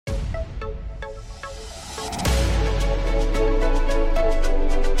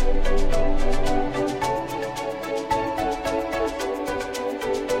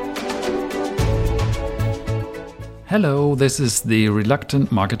Hello, this is the Reluctant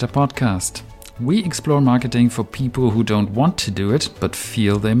Marketer podcast. We explore marketing for people who don't want to do it, but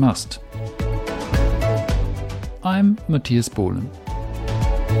feel they must. I'm Matthias Bohlen.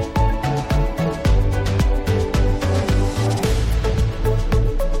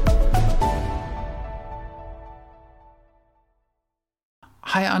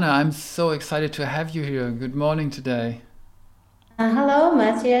 Hi Anna, I'm so excited to have you here. Good morning today. Hello,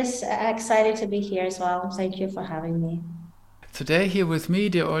 Matthias. Excited to be here as well. Thank you for having me. Today here with me,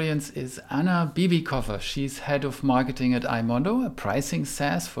 dear audience, is Anna Bibikova. She's head of marketing at iMondo, a pricing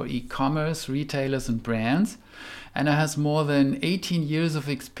SaaS for e-commerce, retailers and brands. Anna has more than 18 years of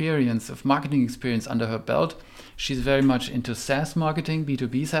marketing experience under her belt. She's very much into SaaS marketing,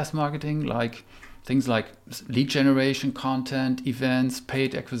 B2B SaaS marketing, like things like lead generation, content, events,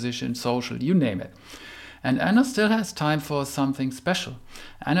 paid acquisition, social, you name it. And Anna still has time for something special.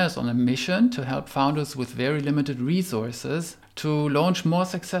 Anna is on a mission to help founders with very limited resources to launch more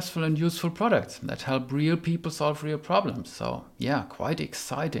successful and useful products that help real people solve real problems. So yeah, quite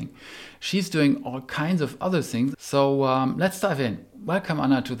exciting. She's doing all kinds of other things. So let's dive in. Welcome,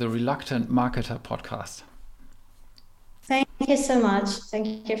 Anna, to the Reluctant Marketer podcast. Thank you so much.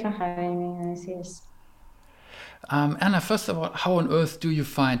 Thank you for having me, Matthias. Anna, first of all, how on earth do you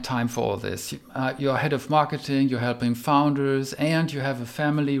find time for all this? You're head of marketing, you're helping founders, and you have a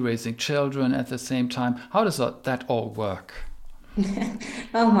family raising children at the same time. How does that all work?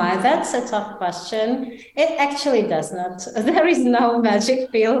 Oh my, that's a tough question. It actually does not. There is no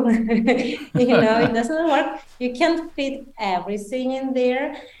magic pill. It doesn't work. You can't fit everything in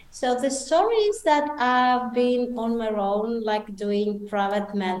there. So the story is that I've been on my own, like doing private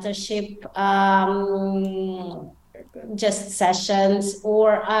mentorship, just sessions,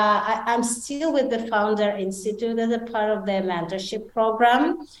 or I'm still with the Founder Institute as a part of the mentorship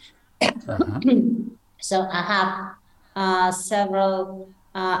program. So I have several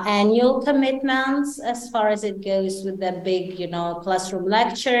annual commitments as far as it goes with the big, classroom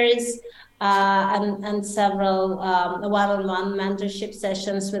lectures and several one-on-one mentorship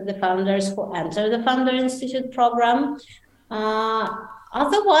sessions with the founders who enter the Founder Institute program.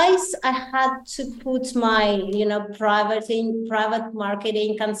 Otherwise, I had to put my, private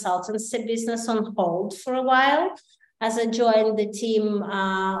marketing consultancy business on hold for a while as I joined the team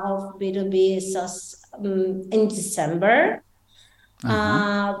of B2B in December.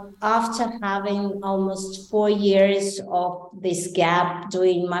 After having almost 4 years of this gap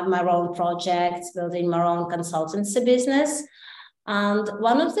doing my own projects, building my own consultancy business. And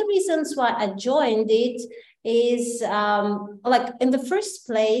one of the reasons why I joined it is in the first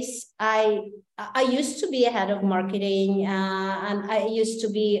place, I used to be a head of marketing and I used to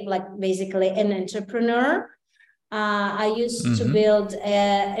be basically an entrepreneur. I used to build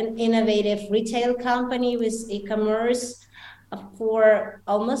an innovative retail company with e-commerce for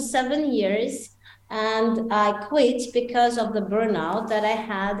almost 7 years. And I quit because of the burnout that I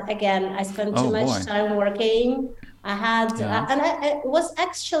had. Again, I spent too much time working. I was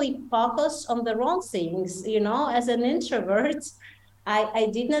actually focused on the wrong things, as an introvert. I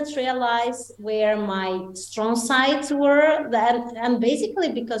did not realize where my strong sides were. And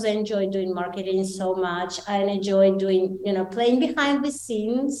basically because I enjoy doing marketing so much, I enjoy doing, playing behind the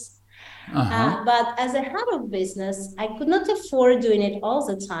scenes. But as a head of business, I could not afford doing it all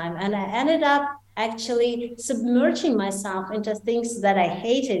the time. And I ended up actually submerging myself into things that I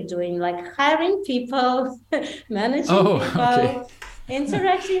hated doing, like hiring people, managing people,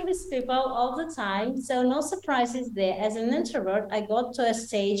 interacting with people all the time. So no surprises there. As an introvert, I got to a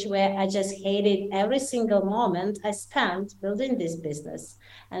stage where I just hated every single moment I spent building this business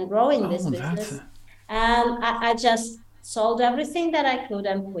and growing this business. And I just sold everything that I could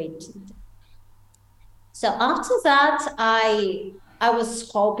and quit. So after that, I was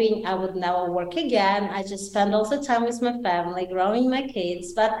hoping I would never work again. I just spent all the time with my family, growing my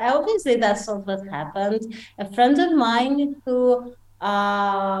kids. But obviously, that's not what happened. A friend of mine who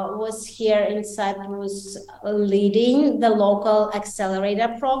was here in Cyprus leading the local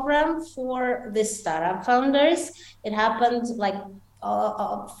accelerator program for the startup founders. It happened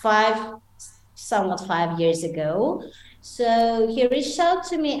somewhat 5 years ago. So he reached out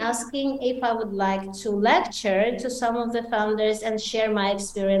to me asking if I would like to lecture to some of the founders and share my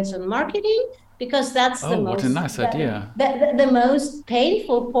experience on marketing, because that's what a nice idea. The most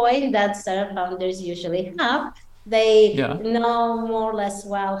painful point that startup founders usually have. They know more or less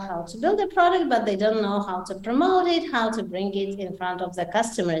well how to build a product, but they don't know how to promote it, how to bring it in front of the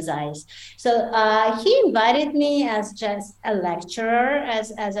customer's eyes. So he invited me as just a lecturer, as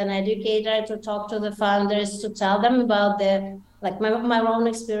an educator, to talk to the founders, to tell them about my own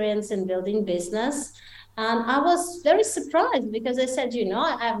experience in building business. And I was very surprised because I said,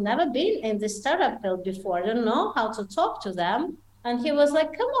 I've never been in the startup field before. I don't know how to talk to them. And he was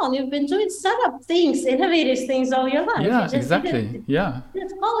like, come on, you've been doing startup things, innovative things all your life. You Yeah, just exactly. Yeah.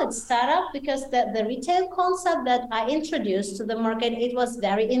 didn't call it startup because the retail concept that I introduced to the market, it was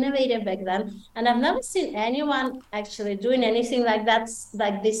very innovative back then. And I've never seen anyone actually doing anything like that,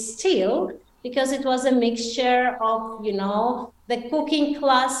 like this still, because it was a mixture of, the cooking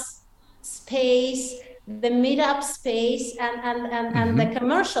class space, the meetup space, and the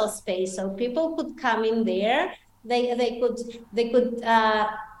commercial space. So people could come in there. They could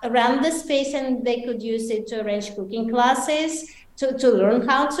run the space, and they could use it to arrange cooking classes, to learn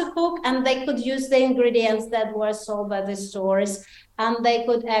how to cook, and they could use the ingredients that were sold by the stores, and they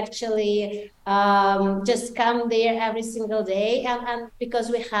could actually just come there every single day, and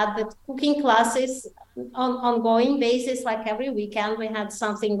because we had the cooking classes on ongoing basis, like every weekend we had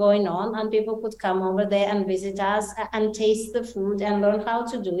something going on, and people could come over there and visit us and taste the food and learn how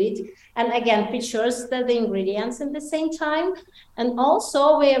to do it, and again pictures the ingredients at the same time. And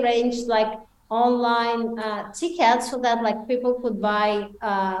also we arranged like online tickets so that like people could buy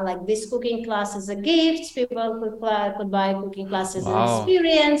like this cooking class as a gift, people could buy cooking class as an Wow.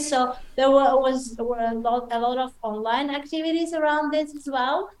 experience. So there were a lot of online activities around this as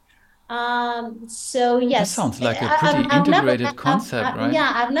well. So This yes, sounds like a pretty I've never, integrated concept, right? yeah,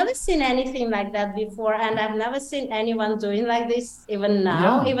 I've never seen anything like that before, and I've never seen anyone doing like this, even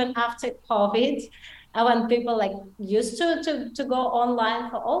now, Yeah. even after COVID, when people like used to go online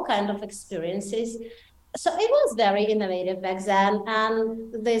for all kind of experiences. So it was very innovative back then. And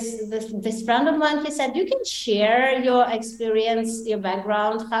this friend of mine, he said, you can share your experience, your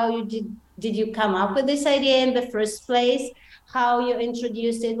background, how you did you come up with this idea in the first place, how you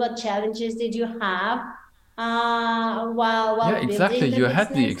introduced it, what challenges did you have Yeah, while exactly. building the You had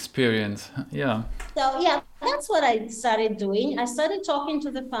the business. experience. Yeah. So yeah, that's what I started doing. I started talking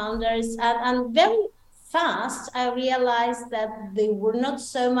to the founders, and very fast I realized that they were not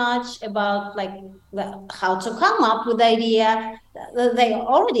so much about like how to come up with the idea. They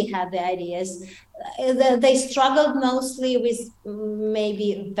already had the ideas. They struggled mostly with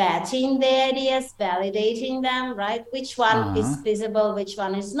maybe vetting the ideas, validating them, right? Which one Uh-huh. is feasible, which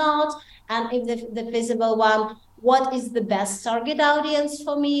one is not, and if the feasible one, what is the best target audience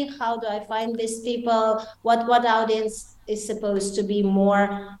for me, how do I find these people, what audience is supposed to be more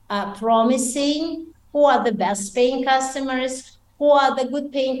promising, who are the best paying customers, who are the good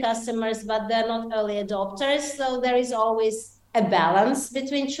paying customers but they're not early adopters. So there is always a balance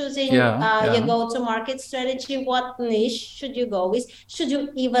between choosing Yeah, your yeah. go to market strategy. What niche should you go with? Should you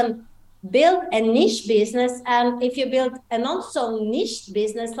even build a niche business? And if you build a not so niche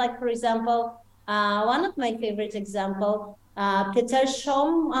business, like for example, one of my favorite example, Peter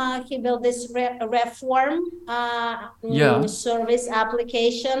Shom, he built this reform Yeah. service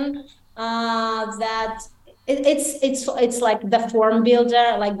application that it's like the form builder,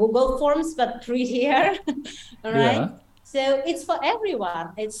 like Google Forms, but prettier. All right. Yeah. So it's for everyone.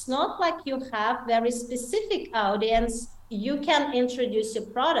 It's not like you have very specific audience you can introduce your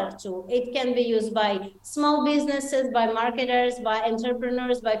product to. It can be used by small businesses, by marketers, by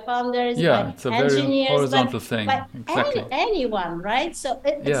entrepreneurs, by founders, Yeah, by it's a very engineers, horizontal by thing. Exactly. anyone, right? So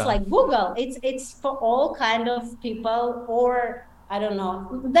it's Yeah. like Google. It's for all kind of people. Or I don't know.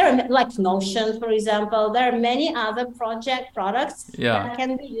 There are like Notion, for example. There are many other products Yeah. that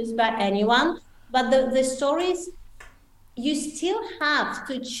can be used by anyone. But the stories, you still have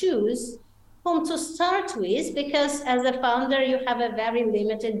to choose whom to start with, because as a founder you have a very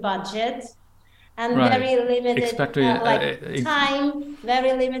limited budget and Right. very limited Exactly. like time,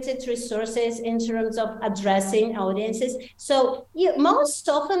 very limited resources in terms of addressing audiences. So you most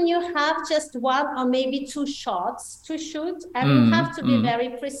often you have just one or maybe two shots to shoot, and you have to be very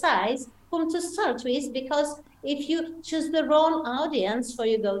precise whom to start with, because if you choose the wrong audience for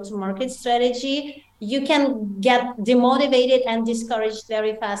your go-to-market strategy, you can get demotivated and discouraged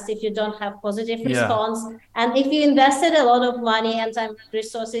very fast if you don't have positive Yeah. response. And if you invested a lot of money and time and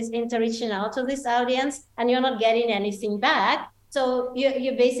resources into reaching out to this audience and you're not getting anything back, so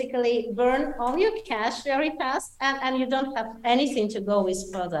you basically burn all your cash very fast, and you don't have anything to go with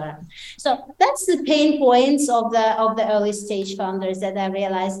further. So that's the pain points of the early stage founders that I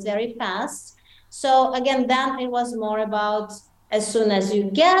realized very fast. So again, then it was more about, as soon as you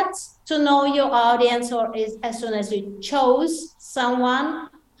get to know your audience, or as soon as you chose someone,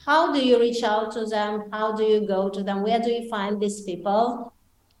 how do you reach out to them? How do you go to them? Where do you find these people?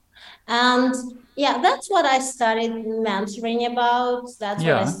 And yeah, that's what I started mentoring about. That's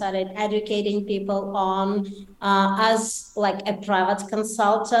what I Yeah. started educating people on, as like a private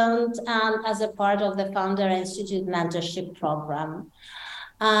consultant and as a part of the Founder Institute mentorship program.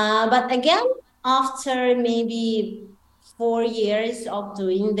 But again, after maybe 4 years of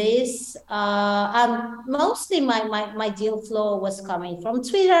doing this, and mostly my deal flow was coming from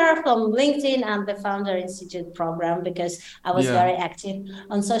Twitter, from LinkedIn, and the Founder Institute program, because I was Yeah. very active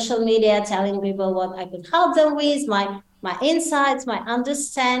on social media, telling people what I could help them with, my insights, my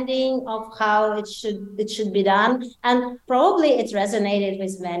understanding of how it should be done, and probably it resonated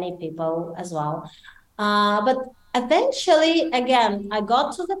with many people as well. But eventually, again, I got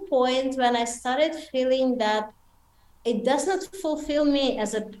to the point when I started feeling that it does not fulfill me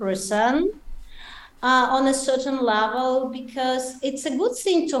as a person, on a certain level, because it's a good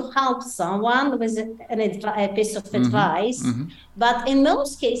thing to help someone with a piece of Mm-hmm. advice. Mm-hmm. But in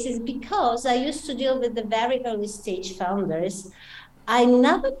most cases, because I used to deal with the very early stage founders, I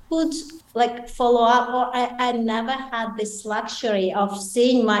never could like follow up, or I never had this luxury of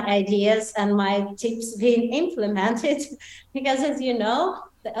seeing my ideas and my tips being implemented. Because as you know,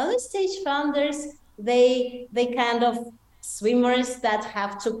 the early stage founders, they kind of swimmers that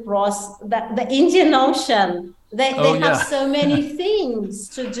have to cross the Indian Ocean. Oh They have yeah. so many things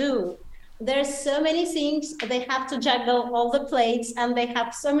to do. There's so many things, they have to juggle all the plates, and they have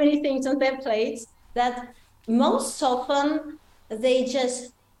so many things on their plates that most often they just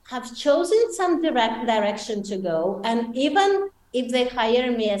have chosen some direct direction to go. And even if they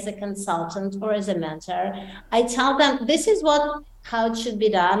hire me as a consultant or as a mentor, I tell them this is what how it should be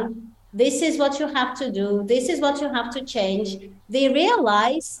done. This is what you have to do. This is what you have to change. They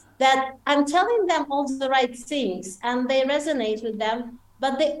realize that I'm telling them all the right things and they resonate with them,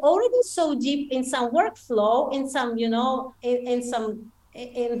 but they already so deep in some workflow, in some, in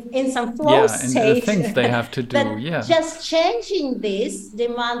some flow Yeah, and the state things they have to do. that Yeah. just changing this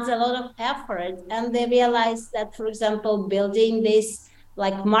demands a lot of effort. And they realize that, for example, building this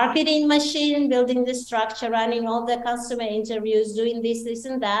like marketing machine, building the structure, running all the customer interviews, doing this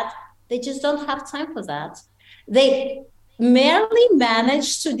and that, they just don't have time for that. They merely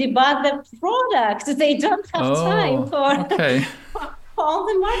manage to debug the product. They don't have time Oh, for, okay. for all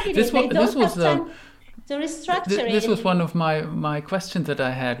the This marketing. was They this don't was have time to restructure this was it. one of my questions that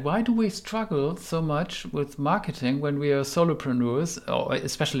I had. Why do we struggle so much with marketing when we are solopreneurs, or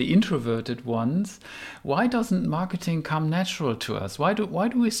especially introverted ones? Why doesn't marketing come natural to us? Why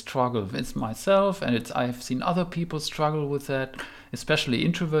do we struggle? It's myself, and it's I've seen other people struggle with that, especially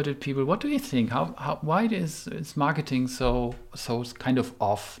introverted people. What do you think? How why is marketing so kind of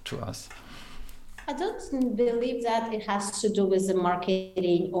off to us? I don't believe that it has to do with the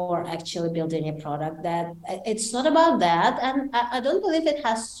marketing or actually building a product. That it's not about that, and I don't believe it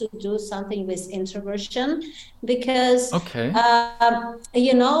has to do something with introversion, because Okay.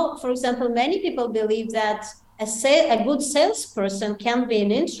 for example, many people believe that a good salesperson can be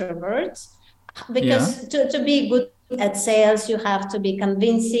an introvert, Yeah. because to be good at sales, you have to be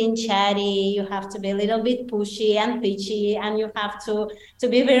convincing, chatty, you have to be a little bit pushy and pitchy, and you have to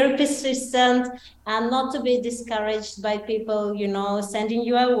be very persistent and not to be discouraged by people, sending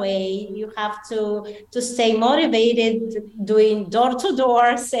you away. You have to stay motivated doing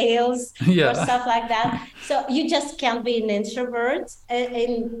door-to-door sales or Yeah. stuff like that. So you just can't be an introvert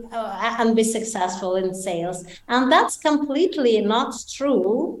and be successful in sales. And that's completely not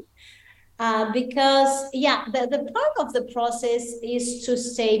true, because yeah, the part of the process is to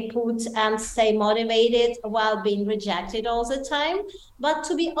stay put and stay motivated while being rejected all the time. But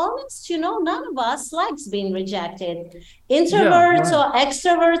to be honest, none of us likes being rejected. Yeah. Introverts Right. or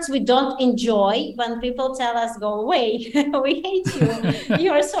extroverts, we don't enjoy when people tell us go away. We hate you,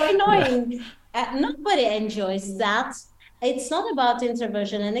 you're so Yeah. annoying. Nobody enjoys that. It's not about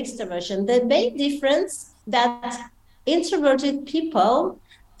introversion and extroversion. The main difference that introverted people,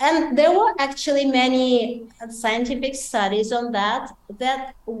 and there were actually many scientific studies on that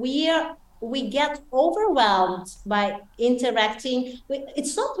we get overwhelmed by interacting.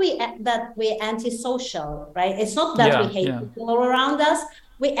 It's not that we're antisocial, right? It's not that we Yeah. hate Yeah. people around us.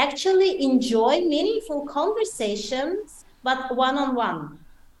 We actually enjoy meaningful conversations, but one-on-one.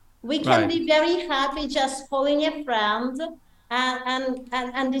 We can Right. be very happy just calling a friend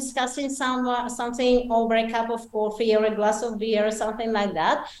and discussing something over a cup of coffee or a glass of beer or something like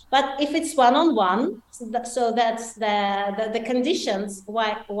that. But if it's one-on-one, so that's the conditions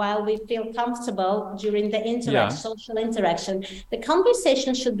while we feel comfortable during the Yeah. social interaction. The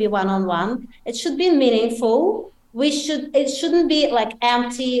conversation should be one-on-one. It should be meaningful. It shouldn't be like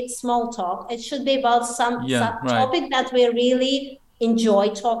empty small talk. It should be about some Yeah. Right. topic that we really enjoy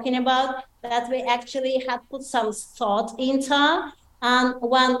talking about, that we actually had put some thought into. And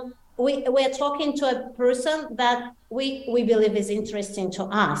when we're talking to a person that we believe is interesting to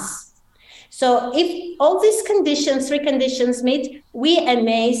us. So if all these conditions, three conditions meet, we're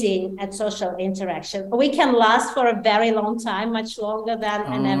amazing at social interaction. We can last for a very long time, much longer than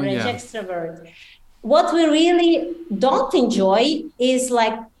an average extrovert. What we really don't enjoy is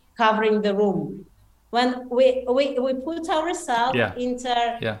like covering the room. When we put ourselves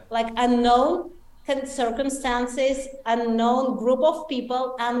into like unknown circumstances, unknown group of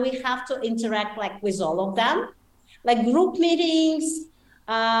people, and we have to interact like with all of them, like group meetings,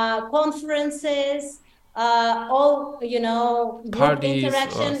 conferences, all, group Parties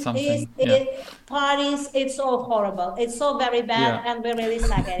interaction or something. parties. It's all horrible. It's so very bad, and we really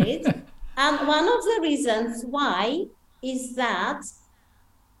suck at it. And one of the reasons why is that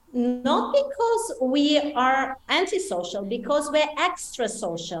not because we are antisocial, because we're extra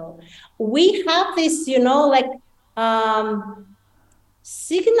social. We have this, like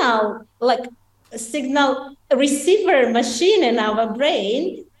signal receiver machine in our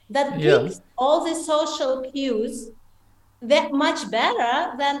brain that picks all the social cues that much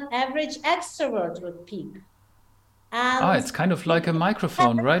better than average extrovert would pick. And it's kind of like a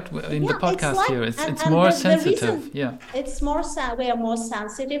microphone, right? In the podcast here, it's more sensitive. It's more we are more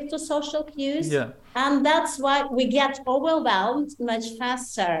sensitive to social cues. And that's why we get overwhelmed much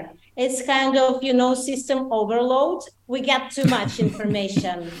faster. It's kind of, system overload. We get too much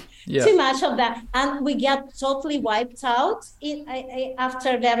information, too much of that. And we get totally wiped out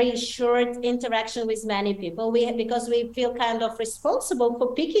after very short interaction with many people. Because we feel kind of responsible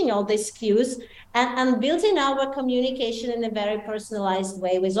for picking all these cues and building our communication in a very personalized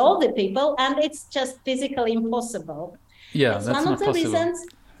way with all the people. And it's just physically impossible. It's one of the reasons.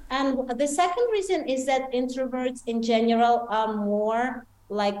 And the second reason is that introverts in general are more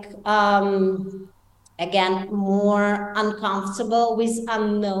like, again, more uncomfortable with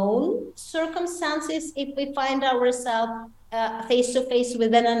unknown circumstances. If we find ourselves face to face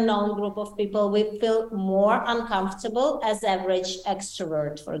with an unknown group of people, we feel more uncomfortable as average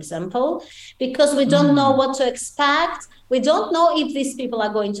extrovert, for example, because we don't know what to expect. We don't know if these people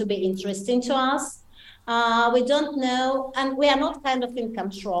are going to be interesting to us. We don't know, and we are not kind of in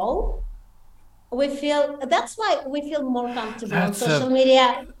control. That's why we feel more comfortable on social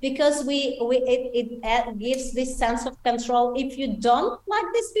media, because it gives this sense of control. If you don't like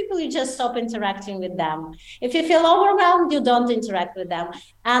these people, you just stop interacting with them. If you feel overwhelmed, you don't interact with them.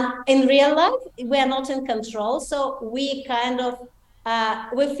 And in real life, we are not in control. So we kind of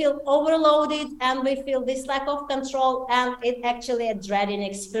we feel overloaded, and we feel this lack of control, and it's actually a dreading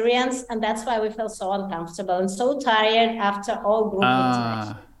experience. And that's why we feel so uncomfortable and so tired after all group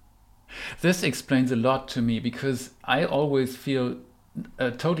interaction. This explains a lot to me, because I always feel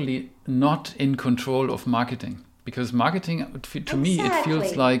totally not in control of marketing. Because marketing, to me, it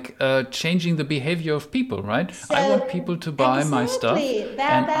feels like changing the behavior of people, right? So, I want people to buy my stuff, and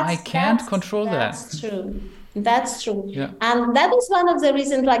I can't control that. That's true. That's true. And that is one of the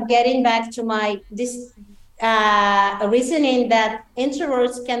reasons, like getting back to this reasoning that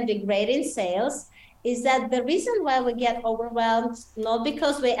introverts can be great in sales, is that the reason why we get overwhelmed, not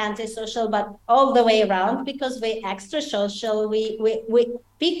because we're antisocial, but all the way around, because we're extra social. We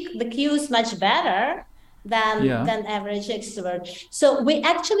pick the cues much better than average extrovert. So we're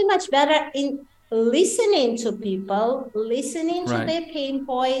actually much better in listening to people, listening to their pain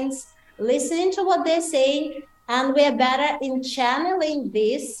points, listening to what they're saying, and we're better in channeling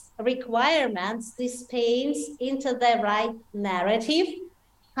these requirements, these pains, into the right narrative,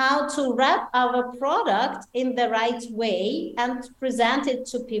 how to wrap our product in the right way and present it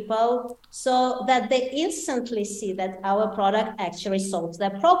to people so that they instantly see that our product actually solves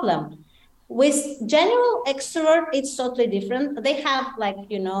their problem. With general extrovert, it's totally different. They have, like,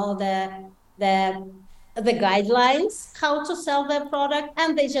 the guidelines how to sell their product,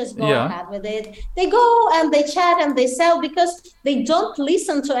 and they just go ahead with it. They go and they chat and they sell, because they don't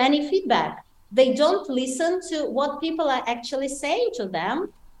listen to any feedback. They don't listen to what people are actually saying to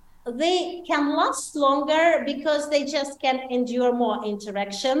them. They can last longer because they just can endure more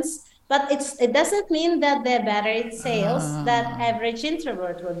interactions, but it doesn't mean that they're better at sales than average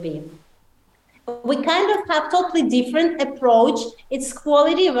introvert would be. We kind of have totally different approach. It's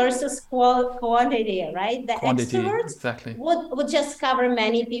quality versus quantity, right? The extroverts would just cover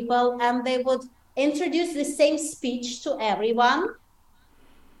many people, and they would introduce the same speech to everyone.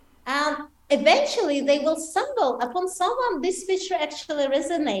 And eventually they will stumble upon someone this speech actually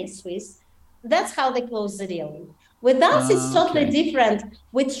resonates with. That's how they close the deal. With us, it's totally Okay. different.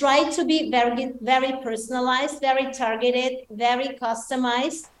 We try to be very, very personalized, very targeted, very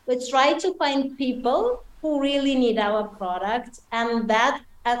customized. We try to find people who really need our product, and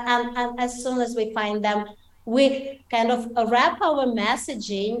as soon as we find them, we kind of wrap our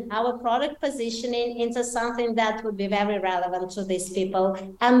messaging, our product positioning into something that would be very relevant to these people,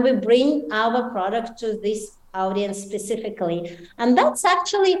 and we bring our product to this audience specifically. And that's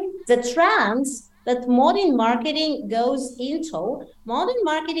actually the trends that modern marketing goes into. Modern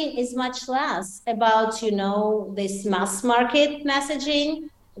marketing is much less about, this mass market messaging,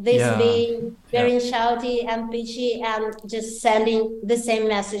 this Yeah. being Yeah. very shouty and pitchy and just sending the same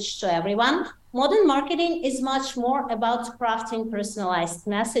message to everyone. Modern marketing is much more about crafting personalized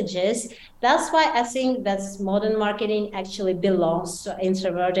messages. That's why I think that modern marketing actually belongs to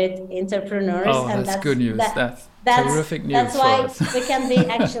introverted entrepreneurs, Oh, and that's good news. That's that's terrific that's news for why us. we can be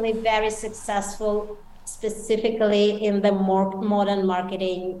actually very successful, specifically in the more modern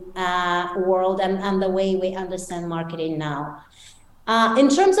marketing world, and the way we understand marketing now. In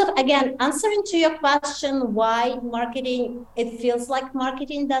terms of, again, answering to your question, why marketing, it feels like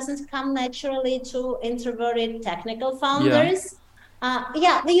marketing doesn't come naturally to introverted technical Yeah. founders.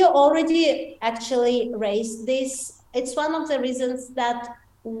 Yeah, you already actually raised this. It's one of the reasons that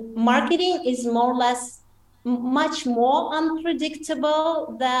marketing is more or less much more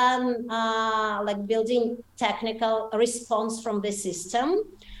unpredictable than like building technical response from the system.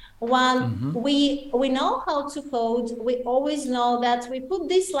 One, we know how to code. We always know that we put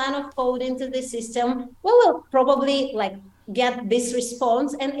this line of code into the system, we will probably like get this response.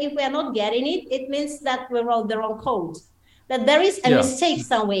 And if we are not getting it, it means that we wrote the wrong code, that there is a Yeah. mistake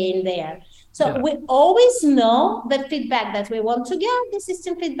somewhere in there. So Yeah. we always know the feedback that we want to get, the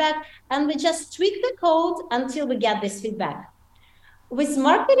system feedback, and we just tweak the code until we get this feedback. With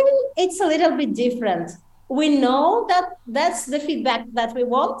marketing, it's a little bit different. We know that that's the feedback that we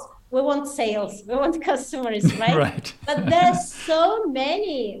want. We want sales, we want customers, right? Right. But there are so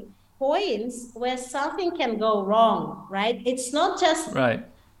many points where something can go wrong, right? It's not just Right.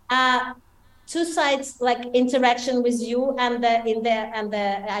 two sides like interaction with you and the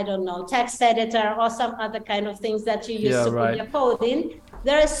I don't know, text editor or some other kind of things that you use Yeah, to put right. your code in.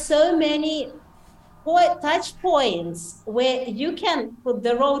 There are so many touch points where you can put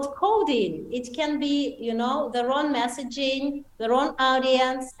the wrong code in. It can be, the wrong messaging, the wrong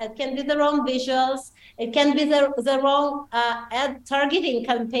audience. It can be the wrong visuals. It can be the wrong ad targeting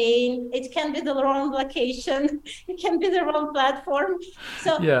campaign. It can be the wrong location. It can be the wrong platform.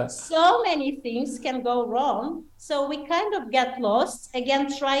 Yeah. So many things can go wrong. So we kind of get lost again,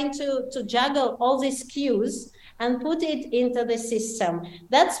 trying to juggle all these cues and put it into the system.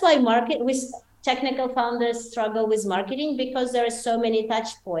 That's why technical founders struggle with marketing, because there are so many touch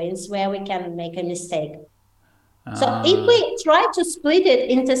points where we can make a mistake. So if we try to split it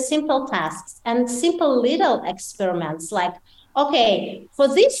into simple tasks and simple little experiments, like, okay, for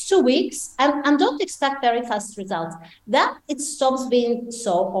these 2 weeks, and don't expect very fast results, that it stops being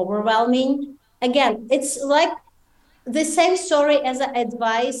so overwhelming. Again, it's like the same story as an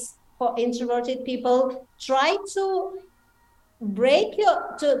advice for introverted people. Try to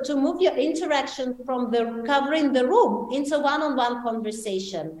to move your interaction from the covering the room into one-on-one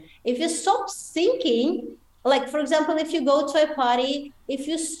conversation. If you stop thinking, like for example, if you go to a party, if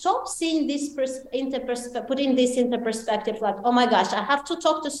you stop seeing this putting this into perspective, like, oh my gosh, I have to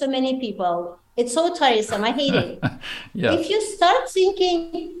talk to so many people, it's so tiresome, I hate it. Yeah. If you start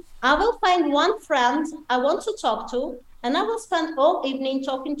thinking, I will find one friend I want to talk to, and I will spend all evening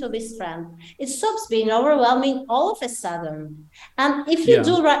talking to this friend, it stops being overwhelming all of a sudden. And if you Yeah.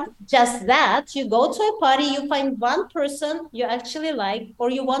 do just that, you go to a party, you find one person you actually like, or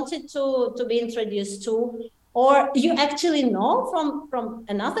you wanted to be introduced to, or you actually know from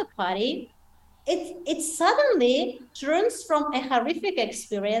another party, it suddenly turns from a horrific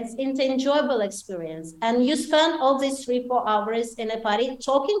experience into enjoyable experience. And you spend all these 3-4 hours in a party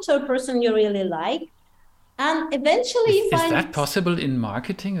talking to a person you really like, and eventually you Is that find, possible in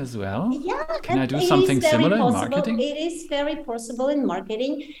marketing as well? yeah, Can and I do it is something very similar in possible. marketing? It is very possible in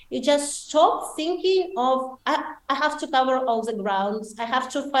marketing. You just stop thinking of, I have to cover all the grounds, I have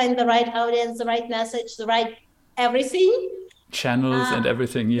to find the right audience, the right message, the right everything. Channels and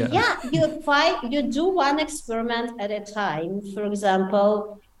everything, yeah. Yeah, you do one experiment at a time. For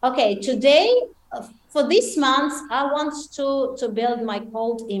example, okay, today, for this month, I want to build my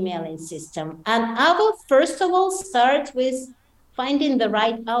cold emailing system, and I will first of all start with finding the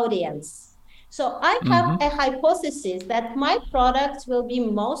right audience. So I have a hypothesis that my product will be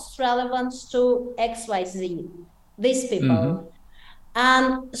most relevant to XYZ, these people.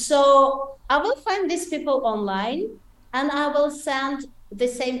 And so I will find these people online and I will send the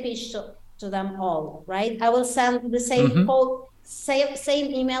same pitch to them all, right? I will send the same whole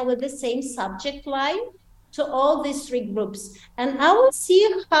same email with the same subject line to all these three groups, and I will see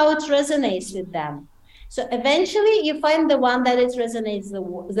how it resonates with them. So eventually you find the one that it resonates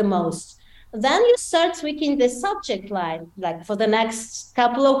the most. Then you start tweaking the subject line. Like for the next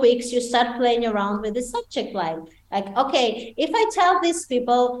couple of weeks, you start playing around with the subject line. Like, okay, if I tell these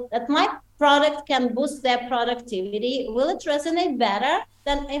people that my product can boost their productivity, will it resonate better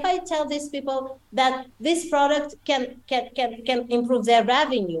than if I tell these people that this product can improve their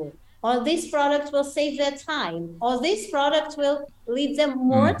revenue, or this product will save their time, or this product will leave them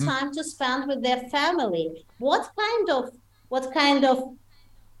more time to spend with their family? What kind of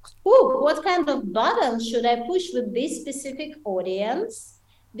button should I push with this specific audience?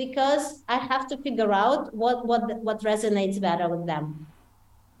 Because I have to figure out what resonates better with them.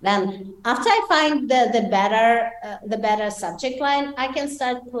 Then after I find the better subject line, I can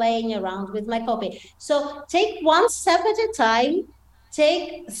start playing around with my copy. So take one step at a time.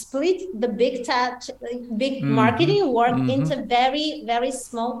 Split the big marketing work into very, very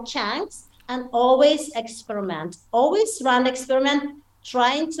small chunks, and always experiment. Always run experiment,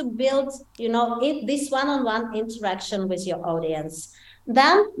 trying to build, this one-on-one interaction with your audience.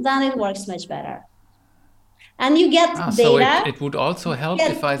 Then it works much better. And you get So data. it would also help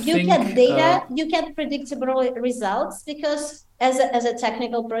if I You think. get data, you get predictable results, because as a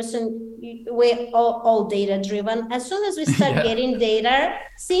technical person, we're all data driven. As soon as we start getting data,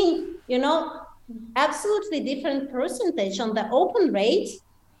 seeing, absolutely different percentage on the open rate,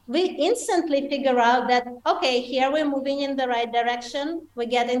 we instantly figure out that, okay, here we're moving in the right direction. We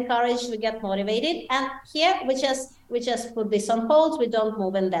get encouraged, we get motivated. And here we just put this on hold. We don't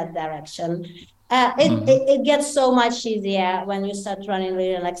move in that direction. It gets so much easier when you start running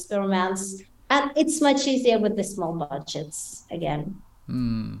real experiments, and it's much easier with the small budgets again.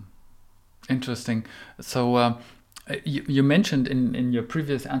 Interesting. So you mentioned in your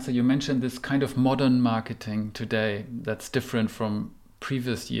previous answer, you mentioned this kind of modern marketing today that's different from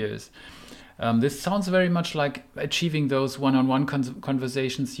previous years. This sounds very much like achieving those one-on-one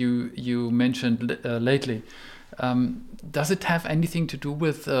conversations you mentioned lately. Does it have anything to do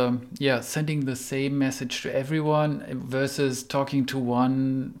with sending the same message to everyone versus talking to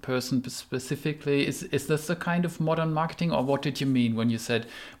one person specifically? Is this a kind of modern marketing, or what did you mean when you said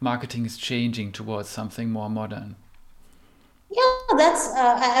marketing is changing towards something more modern? Yeah, that's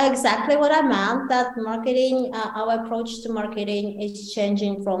exactly what I meant. That marketing, our approach to marketing is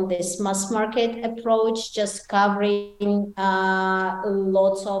changing from this mass market approach, just covering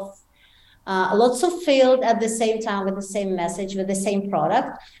lots of field at the same time with the same message, with the same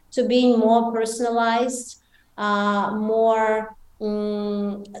product, to being more personalized, more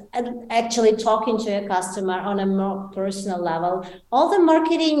actually talking to a customer on a more personal level. All the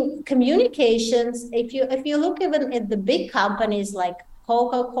marketing communications, if you look even at the big companies like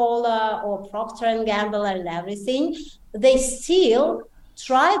Coca-Cola or Procter and Gamble and everything, they still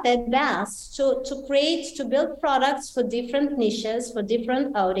try their best to build products for different niches, for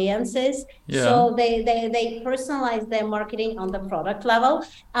different audiences. So they personalize their marketing on the product level,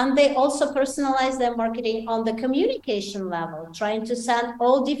 and they also personalize their marketing on the communication level, trying to send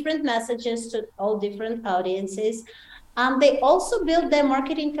all different messages to all different audiences. And they also build their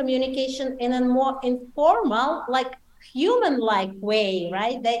marketing communication in a more informal, like human-like way,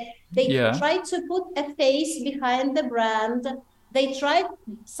 right? They try to put a face behind the brand. They try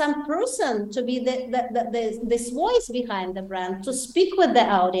some person to be this voice behind the brand, to speak with the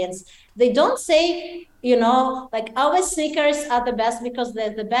audience. They don't say, like, our sneakers are the best because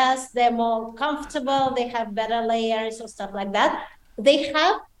they're the best, they're more comfortable, they have better layers or stuff like that. They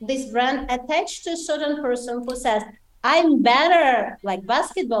have this brand attached to a certain person who says, I'm better like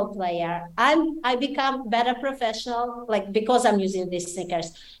basketball player. I become better professional, like, because I'm using these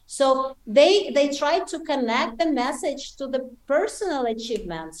sneakers. So they try to connect the message to the personal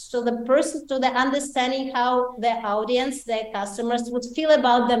achievements, to the understanding how their audience, their customers would feel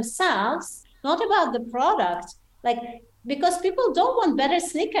about themselves, not about the product. Like, because people don't want better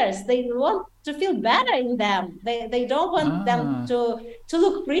sneakers, they want to feel better in them. They don't want them to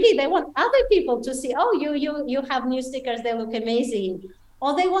look pretty. They want other people to see, oh, you have new sneakers, they look amazing.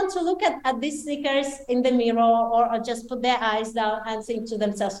 Or they want to look at these sneakers in the mirror, or just put their eyes down and think to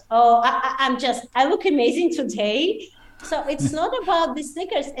themselves, oh, I look amazing today. So it's not about the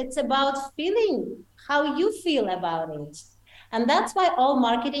sneakers, it's about feeling how you feel about it. And that's why all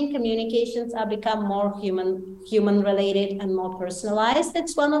marketing communications are become more human related and more personalized.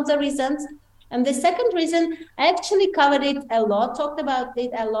 It's one of the reasons. And the second reason, I actually covered it a lot, talked about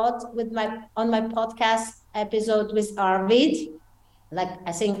it a lot with on my podcast episode with Arvid. Like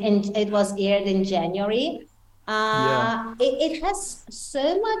I think it was aired in January. Yeah, It has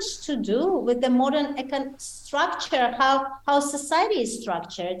so much to do with the modern structure, how society is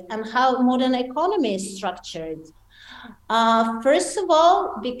structured and how modern economy is structured. First of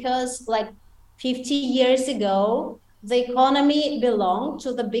all, because like 50 years ago, the economy belonged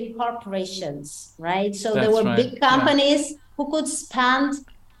to the big corporations, right? So there that's were right. big Yeah. companies who could spend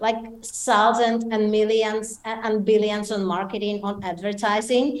like thousands and millions and billions on marketing, on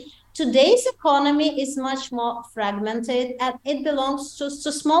advertising. Today's economy is much more fragmented and it belongs to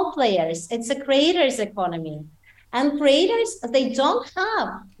small players. It's a creators economy. And creators, they don't have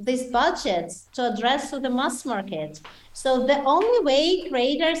these budgets to address to the mass market. So the only way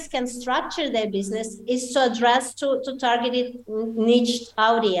creators can structure their business is to address to targeted niche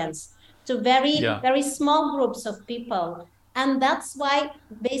audience, to very, Yeah. very small groups of people. And that's why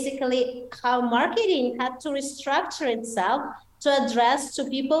basically how marketing had to restructure itself to address to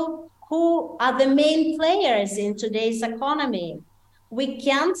people who are the main players in today's economy. We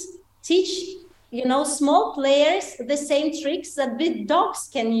can't teach, small players the same tricks that big dogs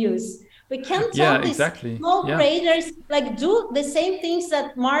can use. We can't Yeah, tell these exactly. small Yeah. creators like do the same things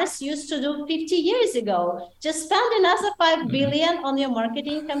that Mars used to do 50 years ago. Just spend another 5 billion on your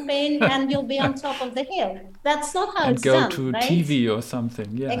marketing campaign and you'll be on top of the hill. That's not how And it's go done, to right? TV or something.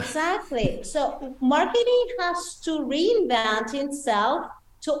 Yeah. Exactly. So marketing has to reinvent itself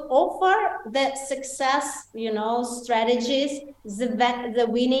to offer the success, strategies, the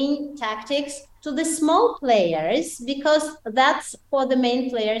winning tactics to the small players, because that's for the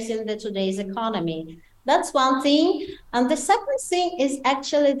main players in the today's economy. That's one thing. And the second thing is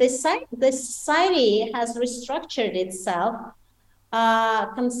actually the society has restructured itself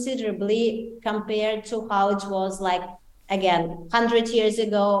considerably compared to how it was like again 100 years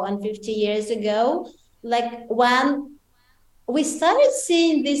ago and 50 years ago, like when we started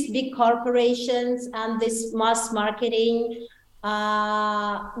seeing these big corporations and this mass marketing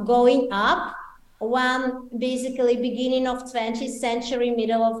going up, when basically beginning of 20th century,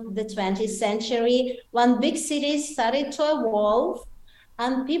 middle of the 20th century, when big cities started to evolve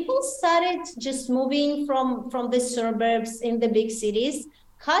and people started just moving from the suburbs in the big cities,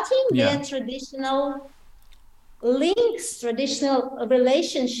 cutting Yeah. their traditional links, traditional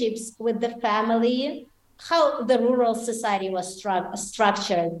relationships with the family, how the rural society was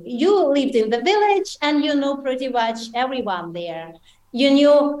structured. You lived in the village and you knew pretty much everyone there. You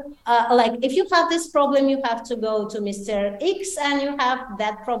knew, like, if you have this problem, you have to go to Mr. X, and you have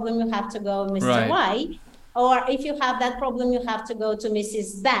that problem, you have to go Mr. Right. Y. Or if you have that problem, you have to go to Mrs.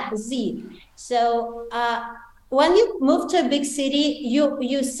 Z. So, when you move to a big city,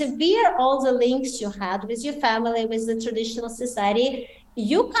 you sever all the links you had with your family, with the traditional society.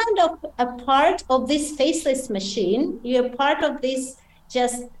 You kind of a part of this faceless machine. You're part of this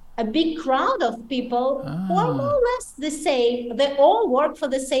just a big crowd of people who are more Ah. or less the same. They all work for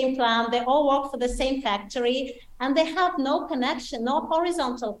the same plant. They all work for the same factory, and they have no connection, no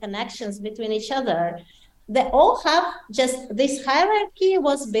horizontal connections between each other. They all have just this hierarchy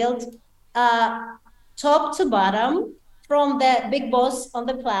was built top to bottom, from the big boss on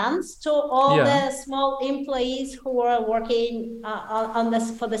the plants to all Yeah. the small employees who are working on this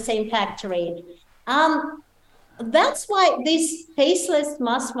for the same factory. That's why this faceless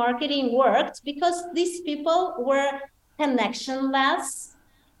mass marketing worked, because these people were connectionless.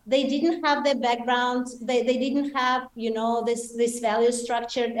 They didn't have their background. They didn't have, this value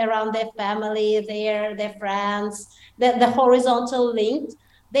structured around their family, their friends, the horizontal link.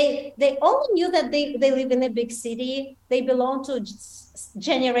 They only knew that they live in a big city. They belong to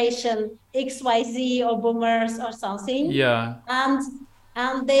generation XYZ or boomers or something. Yeah.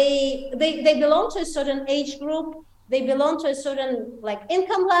 And they belong to a certain age group. They belong to a certain like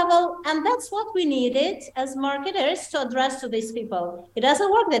income level, and that's what we needed as marketers to address to these people. It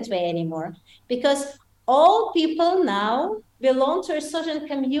doesn't work that way anymore, because all people now belong to a certain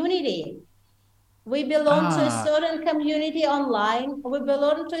community. We belong to a Ah. certain community online. We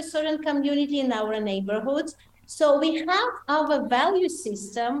belong to a certain community in our neighborhoods. So we have our value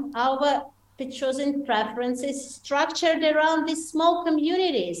system, our chosen preferences structured around these small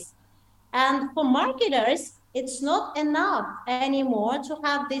communities. And for marketers, it's not enough anymore to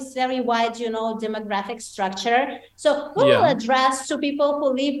have this very wide, demographic structure. So we will Yeah. address to people who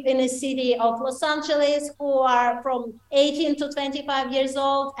live in a city of Los Angeles, who are from 18 to 25 years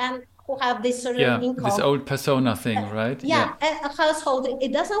old and who have this certain Yeah, this income. old persona thing, right? Yeah, a household,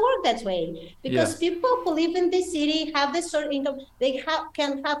 it doesn't work that way, because Yeah, people who live in this city have this sort of income. They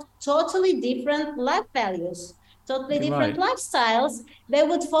can have totally different life values, totally different right. lifestyles. They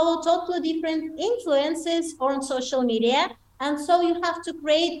would follow totally different influences on social media. And so you have to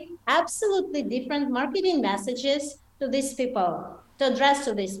create absolutely different marketing messages to these people, to address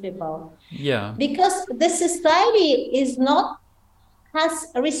to these people, Yeah, because the society is not has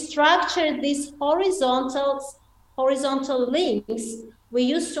restructured these horizontal links we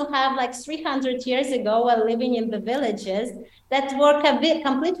used to have like 300 years ago while living in the villages, that were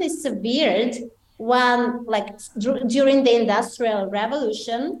completely severed when, like, during the Industrial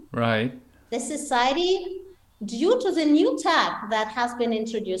Revolution. right. The society, due to the new tech that has been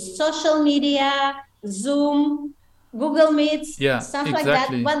introduced, social media, Zoom, Google Meets, Yeah, stuff like that,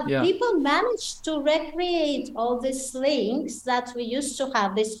 exactly. when Yeah. people manage to recreate all these links that we used to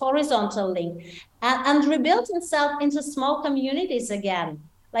have, this horizontal link, and rebuild itself into small communities again,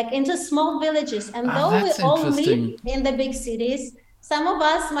 like into small villages. And Ah, though we that's all live interesting. in the big cities, some of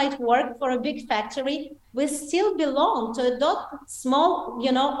us might work for a big factory, we still belong to small,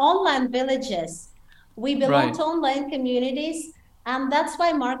 online villages. We belong Right. to online communities. And that's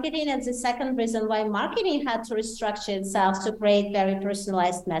why marketing is the second reason why marketing had to restructure itself to create very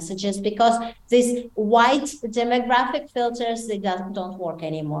personalized messages, because these white demographic filters, they don't work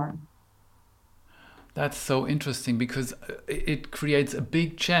anymore. That's so interesting because it creates a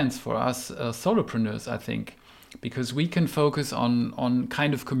big chance for us solopreneurs, I think, because we can focus on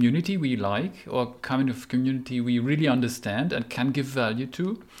kind of community we like or kind of community we really understand and can give value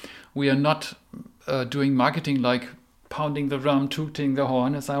to. We are not doing marketing like pounding the drum, tooting the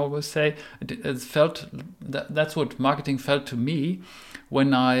horn, as I always say. It felt that's what marketing felt to me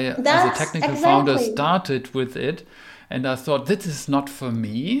when I, as a That's technical founder, exactly. started with it. And I thought, this is not for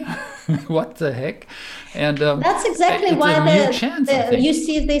me. What the heck? And That's exactly it's a why new chance, I you think.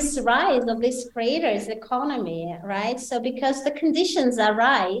 see this rise of this creators economy, right? So because the conditions are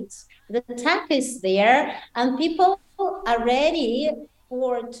right, the tech is there, and people are ready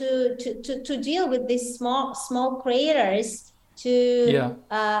for to deal with these small creators, Yeah. to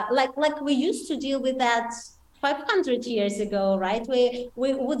like we used to deal with that 500 years ago, right? We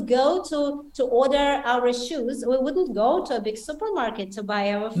would go to order our shoes. We wouldn't go to a big supermarket to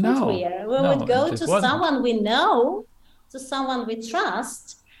buy our No, footwear. We would no, go it to wasn't. someone we know, to someone we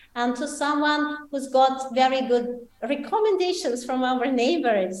trust, and to someone who's got very good recommendations from our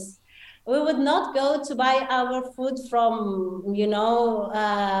neighbors. We would not go to buy our food from,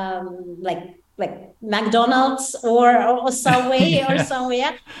 like McDonald's or Subway or Yeah,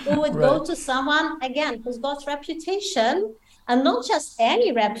 somewhere. We would right. go to someone, again, who's got reputation, and not just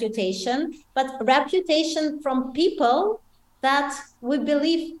any reputation, but reputation from people that we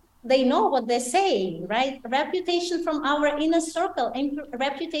believe they know what they're saying, right? Reputation from our inner circle and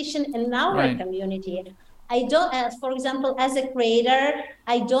reputation in our Right. community. I don't, as for example, as a creator,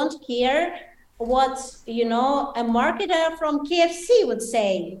 I don't care what, a marketer from KFC would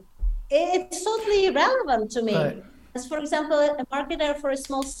say. It's totally irrelevant to Right. me. As for example, a marketer for a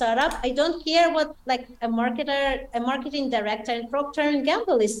small startup, I don't care what, like, a marketing director in Procter and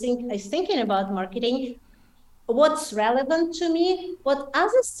Gamble is thinking about marketing. What's relevant to me, what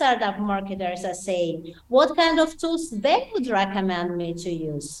other startup marketers are saying, what kind of tools they would recommend me to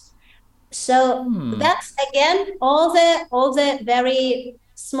use. So Hmm. that's, again, all the very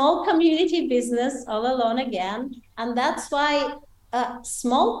small community business all alone again. And that's why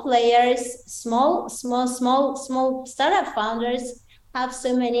small players, small startup founders have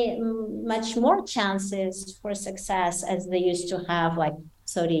so many, much more chances for success as they used to have like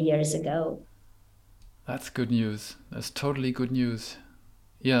 30 years ago. That's good news. That's totally good news.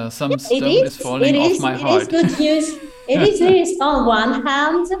 Yeah, some It stone is is, it falling off is, my it is heart. good news. It is on one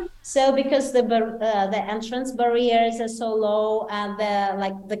hand. So because the entrance barriers are so low, and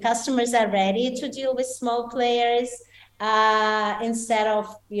the customers are ready to deal with small players, instead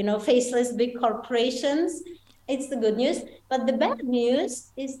of, faceless big corporations, it's the good news. But the bad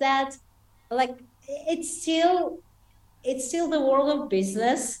news is that, like, it's still it's still the world of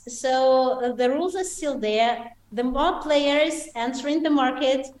business. So the rules are still there. The more players entering the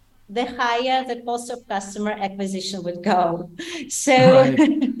market, the higher the cost of customer acquisition would go. So Right.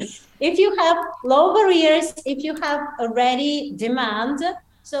 if you have low barriers, if you have a ready demand,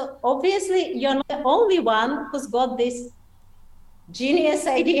 so obviously you're not the only one who's got this genius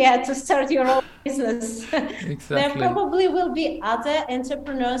idea to start your own business. There Exactly. probably will be other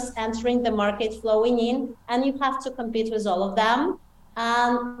entrepreneurs entering the market, flowing in, and you have to compete with all of them.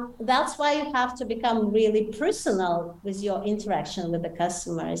 And that's why you have to become really personal with your interaction with the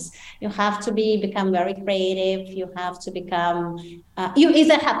customers. You have to become very creative. You have to become, you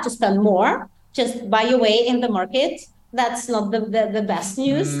either have to spend more, just buy your way in the market. That's not the best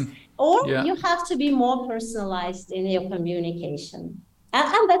news. Or Yeah. you have to be more personalized in your communication.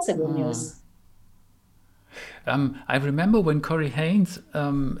 And that's a good news. I remember when Corey Haynes,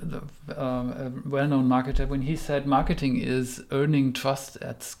 a well-known marketer, when he said marketing is earning trust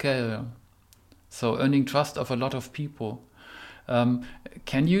at scale. So earning trust of a lot of people. Um,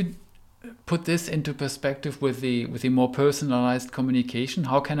 can you put this into perspective with the more personalized communication?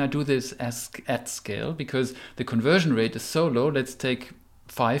 How can I do this at scale? Because the conversion rate is so low. Let's take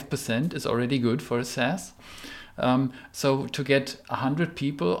 5% is already good for a SaaS. So to get 100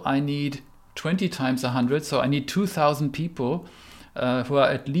 people, I need 20 times 100. So I need 2,000 people who are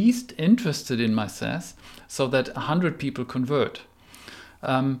at least interested in my SaaS, so that 100 people convert.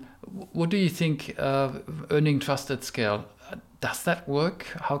 What do you think, earning trust at scale? Does that work?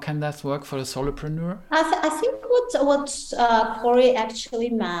 How can that work for a solopreneur? I think what Corey actually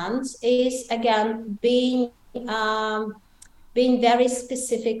meant is, again, being very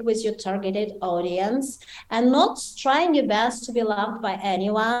specific with your targeted audience and not trying your best to be loved by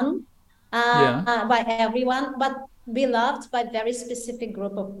anyone, Yeah. by everyone, but be loved by a very specific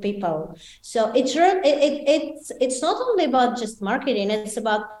group of people. So it's not only about just marketing, it's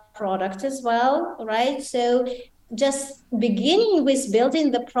about product as well, right? So just beginning with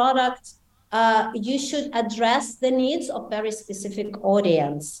building the product, you should address the needs of very specific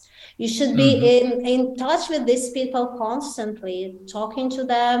audience. You should be in touch with these people constantly, talking to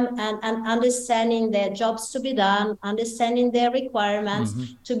them and understanding their jobs to be done, understanding their requirements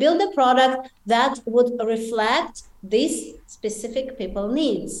to build a product that would reflect these specific people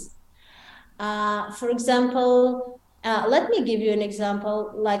needs. For example, let me give you an example.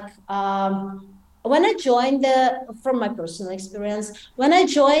 Like when I joined from my personal experience, when I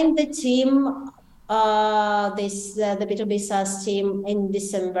joined the team, the B2B SaaS team in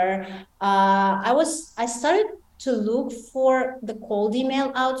December, I started to look for the cold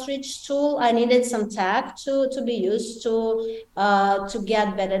email outreach tool. I needed some tech to be used to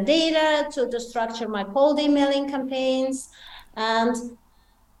get better data, to structure my cold emailing campaigns. And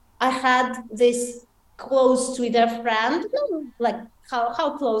I had this close Twitter friend, like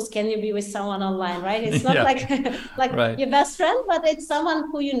how close can you be with someone online, right? It's not Yeah. like like Right. your best friend, but it's someone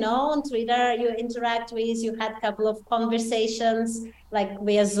who you know on Twitter, you interact with, you had a couple of conversations like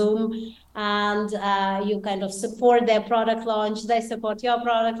via Zoom, and you kind of support their product launch, they support your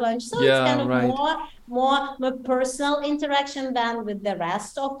product launch. So it's kind Yeah. of Right. more personal interaction than with the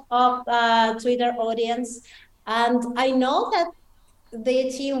rest of Twitter audience. And I know that the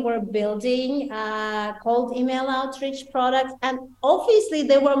team were building a cold email outreach product, and obviously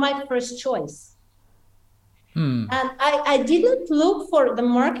they were my first choice. And I didn't look for the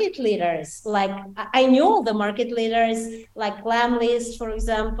market leaders. Like I knew all the market leaders, like Lamlist, for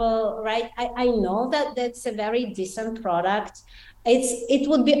example, right? I know that that's a very decent product. It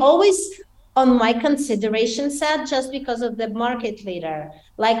would be always on my consideration set just because of the market leader.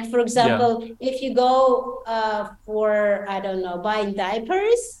 Like for Yeah. example, if you go for, I don't know, buying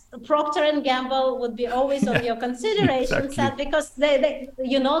diapers, Procter and Gamble would be always on Yeah. your consideration Exactly. set because they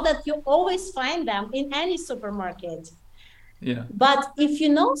you know that you always find them in any supermarket. Yeah. But if you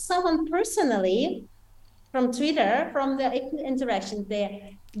know someone personally from Twitter, from the interaction there,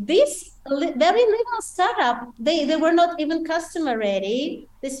 this very little startup, they were not even customer ready.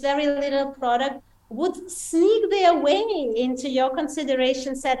 This very little product would sneak their way into your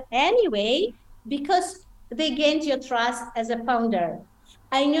consideration set anyway, because they gained your trust as a founder.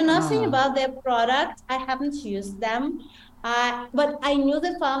 I knew nothing Ah. about their product. I haven't used them. But I knew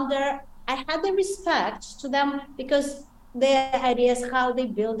the founder. I had the respect to them because their ideas, how they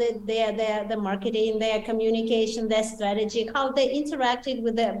build it, their marketing, their communication, their strategy, how they interacted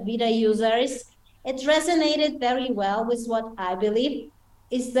with the beta users. It resonated very well with what I believe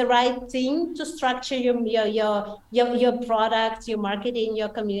is the right thing to structure your product, your marketing,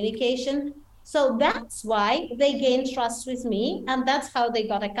 your communication. So that's why they gained trust with me, and that's how they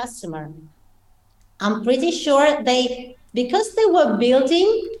got a customer. I'm pretty sure because they were building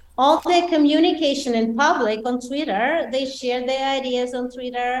all their communication in public on Twitter, they shared their ideas on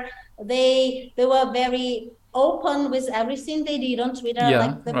Twitter. They were very open with everything they did on Twitter.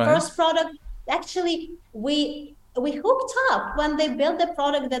 Like Yeah. the Right. first product, actually, we hooked up when they built the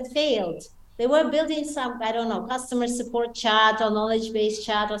product that failed. They were building some, I don't know, customer support chat or knowledge-based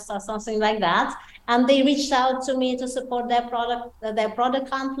chat or something like that, and they reached out to me to support their product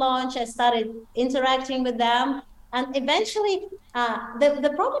hunt launch. I started interacting with them, And eventually,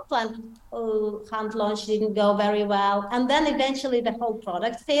 the product hunt launch didn't go very well. And then eventually the whole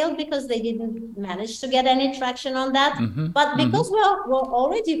product failed because they didn't manage to get any traction on that. But because we're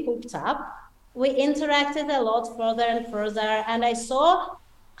already hooked up, we interacted a lot further and further. And I saw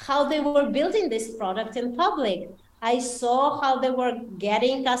how they were building this product in public. I saw how they were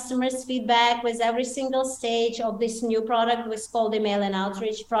getting customers' feedback with every single stage of this new product, which is called email and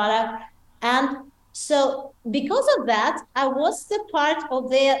outreach product. And so because of that, I was the part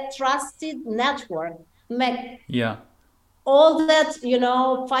of their trusted network. Yeah. All that,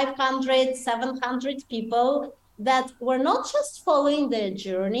 500, 700 people that were not just following their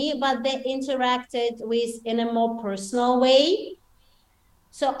journey, but they interacted with in a more personal way.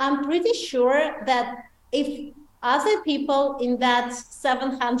 So I'm pretty sure that if other people in that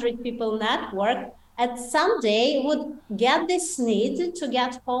 700 people network at some day would get this need to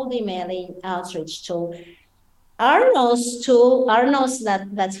get cold emailing outreach tool, Arno's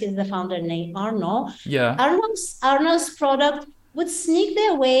that's his the founder name, Arno. Yeah. Arno's product would sneak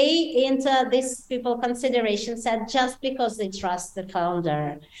their way into this people consideration set just because they trust the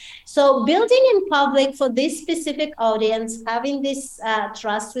founder. So building in public for this specific audience, having this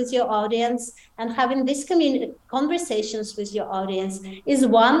trust with your audience and having these conversations with your audience is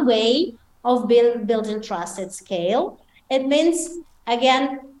one way of building trust at scale. It means,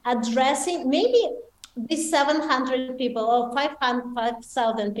 again, addressing maybe these 700 people or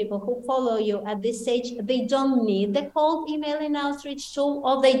 5,000 people who follow you at this stage, they don't need the cold emailing outreach tool,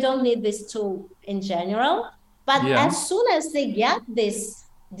 or they don't need this tool in general. But as soon as they get this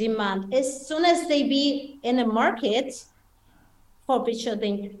demand, as soon as they be in a market for picture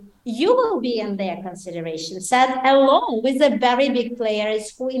thing, you will be in their consideration set along with the very big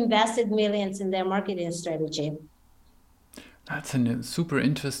players who invested millions in their marketing strategy. That's a super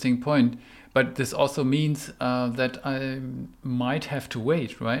interesting point. But this also means that I might have to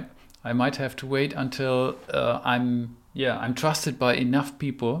wait, right? I might have to wait until I'm trusted by enough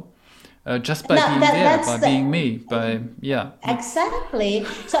people, just by being there, by being me, Exactly.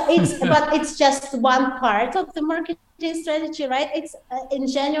 So it's just one part of the marketing strategy, right? It's in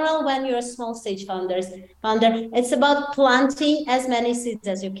general, when you're a small stage founder, it's about planting as many seeds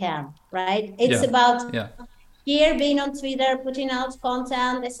as you can, right? It's about here being on Twitter, putting out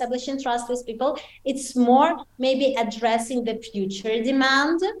content, establishing trust with people. It's more maybe addressing the future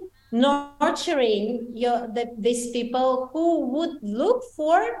demand, nurturing these people who would look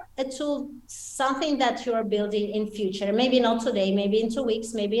for a tool, something that you're building in future, maybe not today, maybe in 2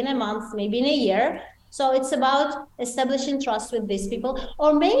 weeks, maybe in a month, maybe in a year. So it's about establishing trust with these people,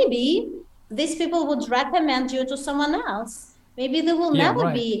 or maybe these people would recommend you to someone else. Maybe they will never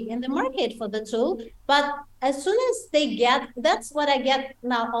be in the market for the tool, but as soon as they get, that's what I get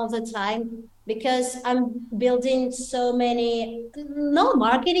now all the time, because I'm building so many. No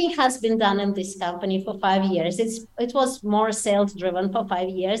marketing has been done in this company for 5 years. It was more sales driven for 5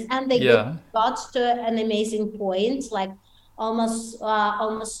 years, and they got to an amazing point, like almost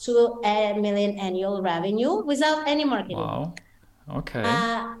 2 million annual revenue without any marketing. Wow. Okay.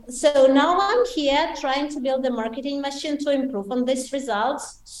 So now I'm here trying to build the marketing machine to improve on these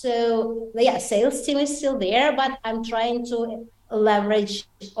results. So sales team is still there, but I'm trying to leverage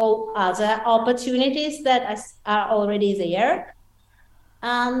all other opportunities that are already there.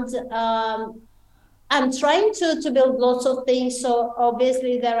 And I'm trying to build lots of things. So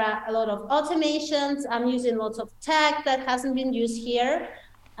obviously there are a lot of automations. I'm using lots of tech that hasn't been used here.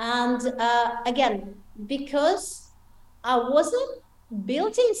 And again, because I wasn't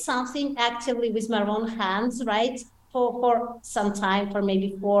building something actively with my own hands, right? For some time, for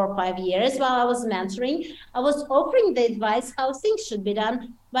maybe 4 or 5 years while I was mentoring, I was offering the advice how things should be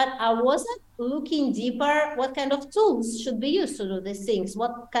done, but I wasn't looking deeper what kind of tools should be used to do these things,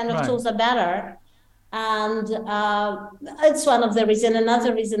 what kind of tools are better. And it's one of the reasons.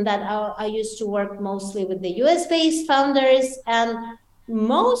 Another reason that I used to work mostly with the US-based founders, and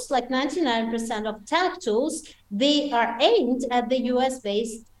most, like 99% of tech tools, they are aimed at the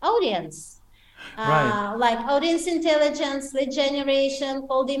US-based audience. Like audience intelligence, lead generation,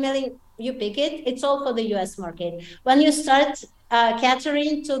 cold emailing, you pick it, it's all for the US market. When you start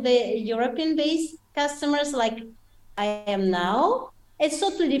catering to the European-based customers like I am now, it's a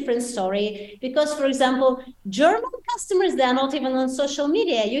totally different story, because, for example, German customers, they're not even on social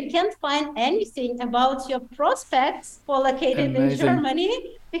media. You can't find anything about your prospects who are located in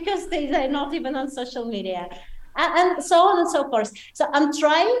Germany because they're not even on social media, and so on and so forth. So I'm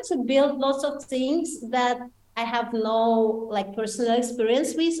trying to build lots of things that I have no personal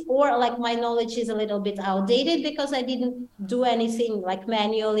experience with, or my knowledge is a little bit outdated because I didn't do anything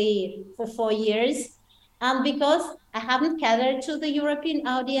manually for 4 years. And because I haven't catered to the European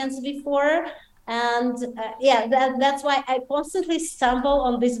audience before, and that's why I constantly stumble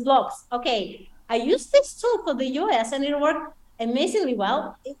on these blogs. Okay, I use this tool for the US and it worked amazingly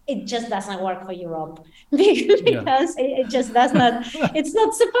well. It just doesn't work for Europe because it just does not, it's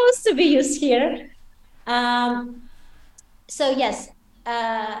not supposed to be used here. So yes,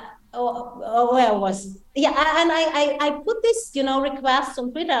 where was, and I put this, request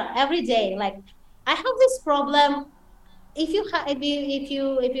on Twitter every day. Like, I have this problem. If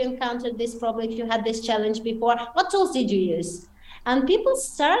you encountered this problem, if you had this challenge before, what tools did you use? And people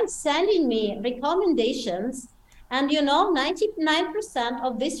start sending me recommendations, and 99%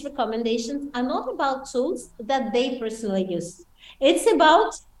 of these recommendations are not about tools that they personally use. It's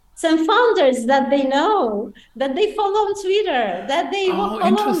about some founders that they know, that they follow on Twitter, that they follow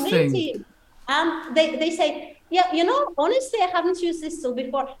on LinkedIn. And they say, yeah, honestly, I haven't used this tool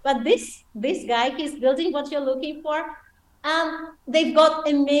before, but this guy, he's building what you're looking for. They've got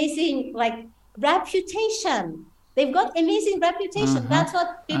amazing reputation. They've got amazing reputation. That's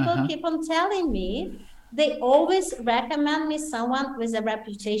what people keep on telling me. They always recommend me someone with a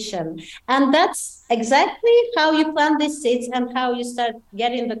reputation. And that's exactly how you plant these seeds and how you start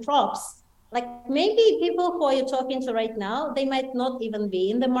getting the crops. Like, maybe people who you're talking to right now, they might not even be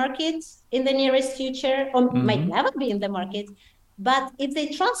in the market in the nearest future, or might never be in the market. But if they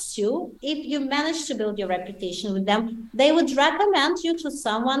trust you, if you manage to build your reputation with them, they would recommend you to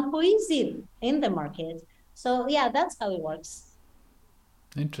someone who is in the market. So yeah, that's how it works.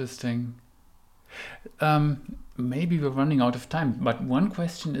 Interesting. Maybe we're running out of time, but one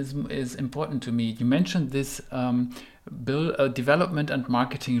question is important to me. You mentioned this development and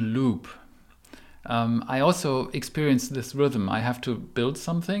marketing loop. I also experience this rhythm. I have to build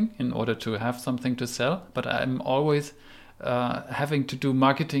something in order to have something to sell, but I'm always having to do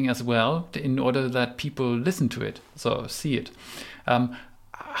marketing as well in order that people listen to it, so see it.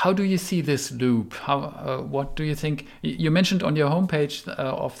 How do you see this loop? What do you think? You mentioned on your homepage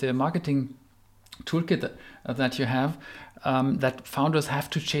of the marketing toolkit that you have that founders have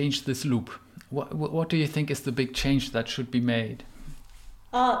to change this loop. What do you think is the big change that should be made?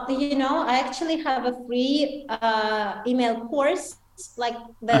 I actually have a free email course,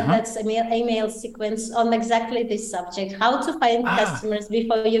 that's an email sequence on exactly this subject, how to find customers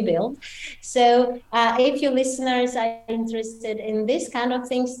before you build. So if your listeners are interested in this kind of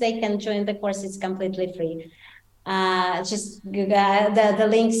things, they can join the course. It's completely free. Just the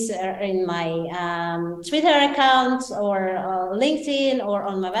links are in my Twitter account or LinkedIn or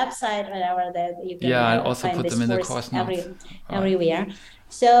on my website, whatever that you can. I'll also put them in the course notes. Everywhere.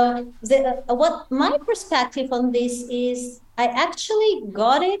 So what my perspective on this is, I actually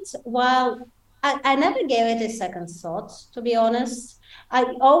got it while I never gave it a second thought, to be honest. I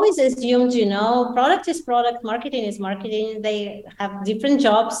always assumed, product is product, marketing is marketing. They have different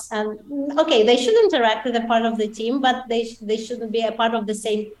jobs, and okay, they should interact with a part of the team, but they shouldn't be a part of the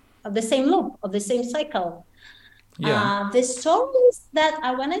same loop, of the same cycle. The story is that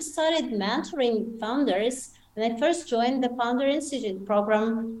when I started mentoring founders, when I first joined the Founder Institute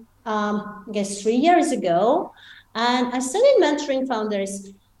program, I guess 3 years ago, and I started mentoring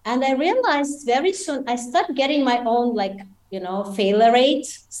founders, and I realized very soon I started getting my own failure rate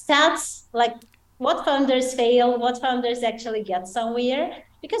stats, like what founders fail, what founders actually get somewhere.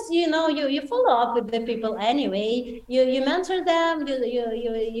 Because you follow up with the people anyway. You mentor them,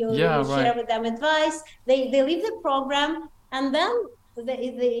 you share with them advice. They leave the program, and then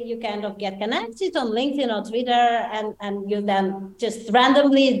you kind of get connected on LinkedIn or Twitter, and you then just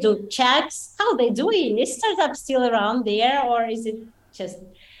randomly do checks. How they doing? Is startup still around there, or is it just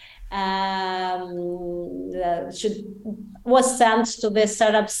was sent to the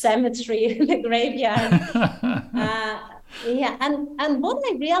startup cemetery in the graveyard? And what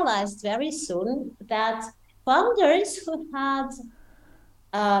I realized very soon, that founders who had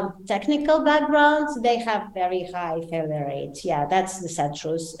technical backgrounds, they have very high failure rates. Yeah, that's the sad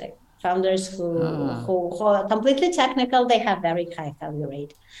truth. Founders who are completely technical, they have very high failure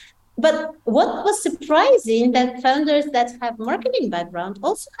rate. But what was surprising, that founders that have marketing background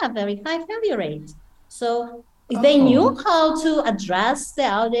also have very high failure rate. So they knew how to address the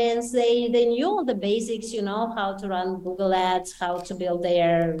audience. They knew all the basics, how to run Google Ads, how to build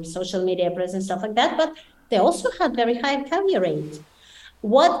their social media presence, stuff like that. But they also had very high failure rate.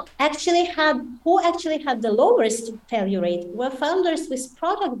 Who actually had the lowest failure rate were founders with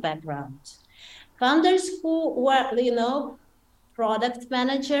product background. Founders who were, product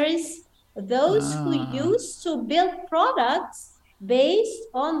managers, those who used to build products based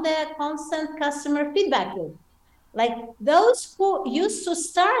on their constant customer feedback loop. Like those who used to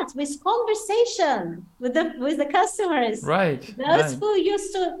start with conversation with the customers, Right, those right. who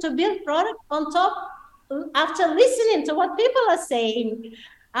used to build product on top after listening to what people are saying,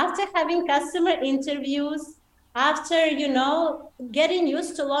 after having customer interviews, after getting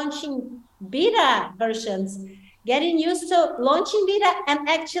used to launching beta versions, getting used to launching beta and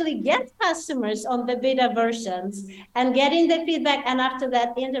actually get customers on the beta versions and getting the feedback, and after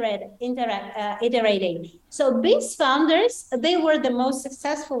that iterating. So these founders, they were the most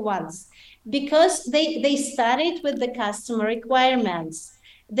successful ones because they started with the customer requirements.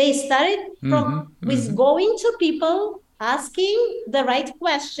 They started from with going to people, asking the right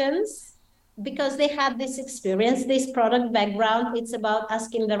questions, because they had this experience, this product background. It's about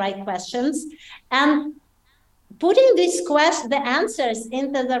asking the right questions and putting the answers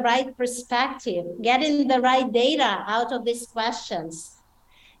into the right perspective, getting the right data out of these questions.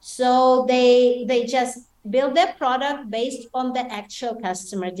 So they just build their product based on the actual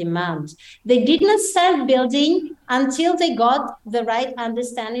customer demand. They did not start building until they got the right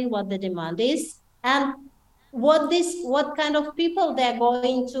understanding what the demand is and what kind of people they're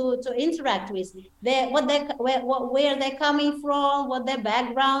going to interact with, where they're coming from, what their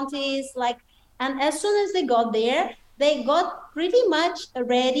background is like. And as soon as they got there, they got pretty much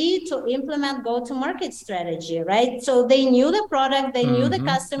ready to implement go-to-market strategy, right? So they knew the product, they knew the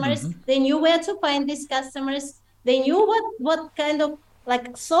customers, they knew where to find these customers, they knew what kind of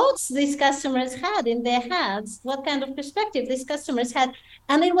like thoughts these customers had in their heads, what kind of perspective these customers had.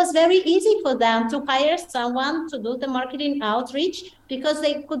 And it was very easy for them to hire someone to do the marketing outreach because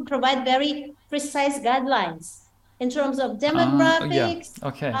they could provide very precise guidelines in terms of Yeah. demographics,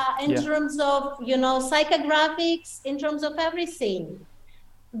 Okay. in Yeah. terms of psychographics, in terms of everything.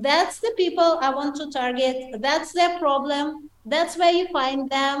 That's the people I want to target. That's their problem. That's where you find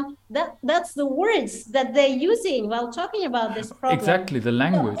them. That's the words that they're using while talking about this problem. Exactly, the So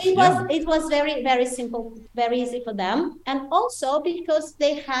language. it was Yeah. it was very, very simple, very easy for them. And also because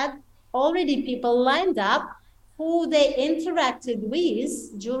they had already people lined up who they interacted with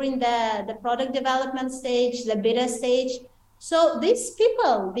during the product development stage, the beta stage. So these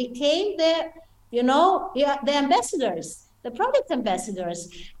people became the ambassadors, the product ambassadors.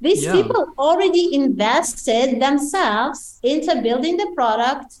 These Yeah. people already invested themselves into building the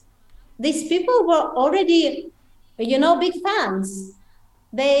product. These people were already, big fans.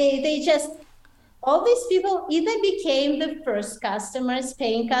 They just all these people either became the first customers,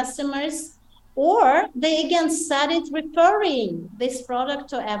 paying customers, or they again started referring this product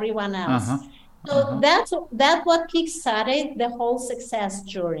to everyone else. Uh-huh. So that's what kickstarted the whole success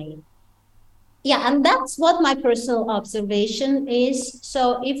journey. Yeah, and that's what my personal observation is. So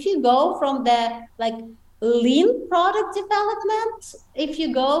if you go from the like lean product development, if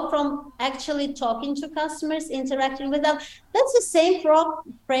you go from actually talking to customers, interacting with them, that's the same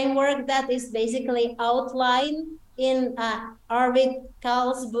framework that is basically outlined in Arvid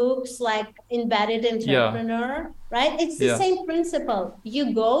Kahl's books like Embedded Yeah. Entrepreneur, right? It's the Yeah. same principle. You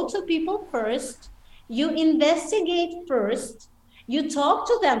go to people first, you investigate first, you talk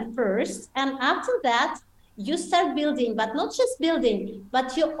to them first, and after that you start building, but not just building,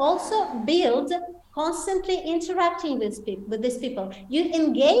 but you also build constantly interacting with these people. You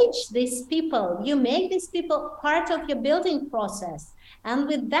engage these people, you make these people part of your building process. And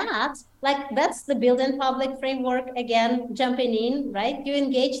with that, like that's the build in public framework again, jumping in, right? You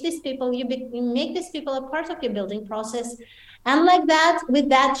engage these people, you make these people a part of your building process. And like that, with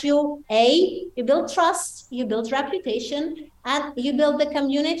that, you build trust, you build reputation, and you build the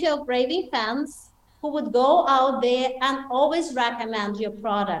community of raving fans who would go out there and always recommend your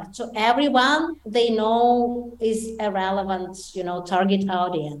product to everyone they know is a relevant, target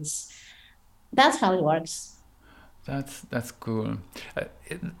audience. That's how it works. That's cool.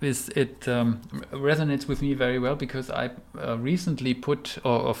 It resonates with me very well because I recently put,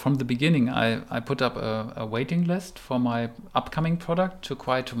 or from the beginning, I put up a waiting list for my upcoming product to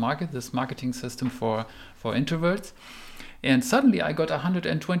Quiet to Market, this marketing system for introverts. And suddenly I got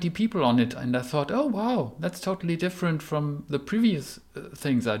 120 people on it, and I thought, oh wow, that's totally different from the previous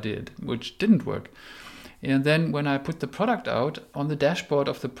things I did, which didn't work. And then when I put the product out, on the dashboard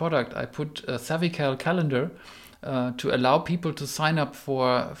of the product, I put a Savical calendar to allow people to sign up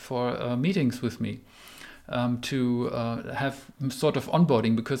for meetings with me, to have sort of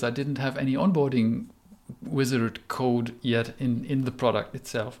onboarding, because I didn't have any onboarding wizard code yet in the product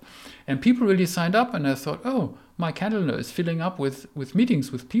itself. And people really signed up, and I thought, oh, my calendar is filling up with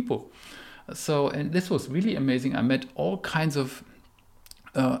meetings with people. So, and this was really amazing. I met all kinds of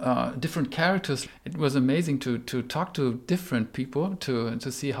different characters. It was amazing to talk to different people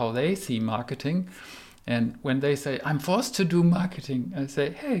to see how they see marketing. And when they say, I'm forced to do marketing, I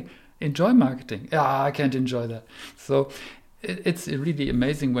say, hey, enjoy marketing. Yeah, I can't enjoy that. So it's really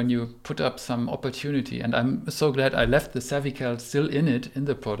amazing when you put up some opportunity. And I'm so glad I left the SavvyCal still in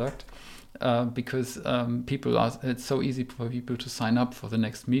the product, because it's so easy for people to sign up for the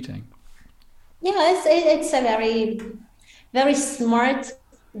next meeting. Yeah, it's a very, very smart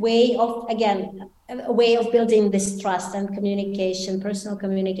way of, again, a way of building this trust and communication, personal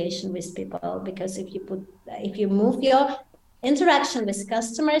communication with people. Because if you move your interaction with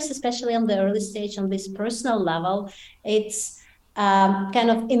customers, especially on the early stage, on this personal level, it's kind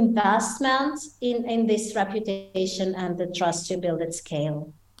of investment in this reputation and the trust you build at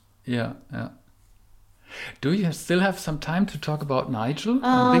scale. Yeah. Do you still have some time to talk about Nigel?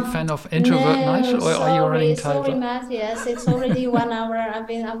 I'm a big fan of Introvert Nigel, or are you running tight? Sorry, Matthias. It's already 1 hour. I've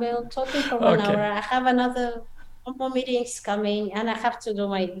been talking for 1 hour. I have another more meetings coming, and I have to do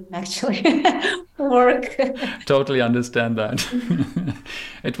my work. Totally understand that.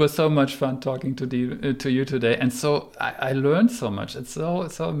 It was so much fun talking to you today, and so I learned so much. It's so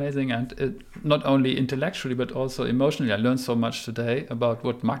amazing, and not only intellectually but also emotionally. I learned so much today about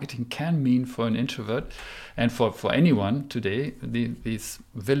what marketing can mean for an introvert, and for anyone today. These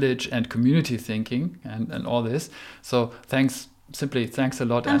village and community thinking and all this. So thanks a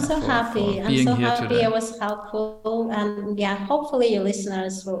lot, Anna, I'm so happy. Today. I was helpful, and hopefully your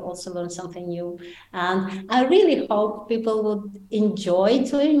listeners will also learn something new. And I really hope people would enjoy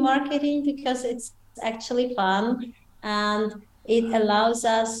doing marketing, because it's actually fun and it allows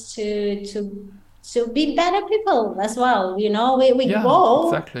us to be better people as well. We grow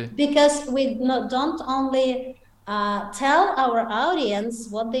exactly. because we don't only tell our audience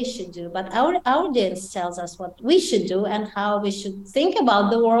what they should do, but our audience tells us what we should do and how we should think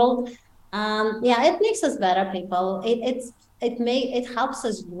about the world. It makes us better people. It helps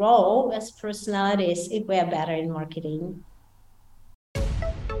us grow as personalities if we are better in marketing.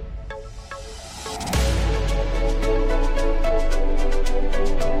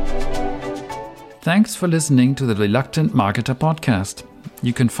 Thanks for listening to the Reluctant Marketer podcast.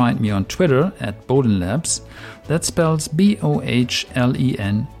 You can find me on Twitter at BodenLabs. That spells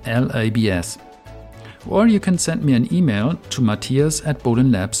BOHLENLABS. Or you can send me an email to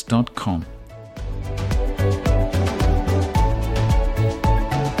matthias@bodenlabs.com.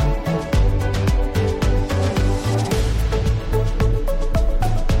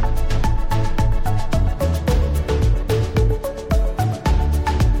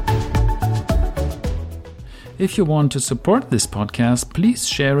 If you want to support this podcast, please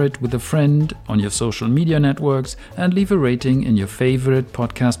share it with a friend on your social media networks and leave a rating in your favorite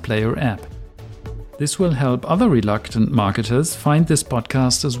podcast player app. This will help other reluctant marketers find this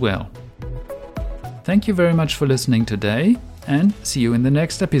podcast as well. Thank you very much for listening today, and see you in the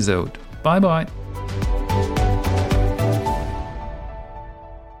next episode. Bye-bye.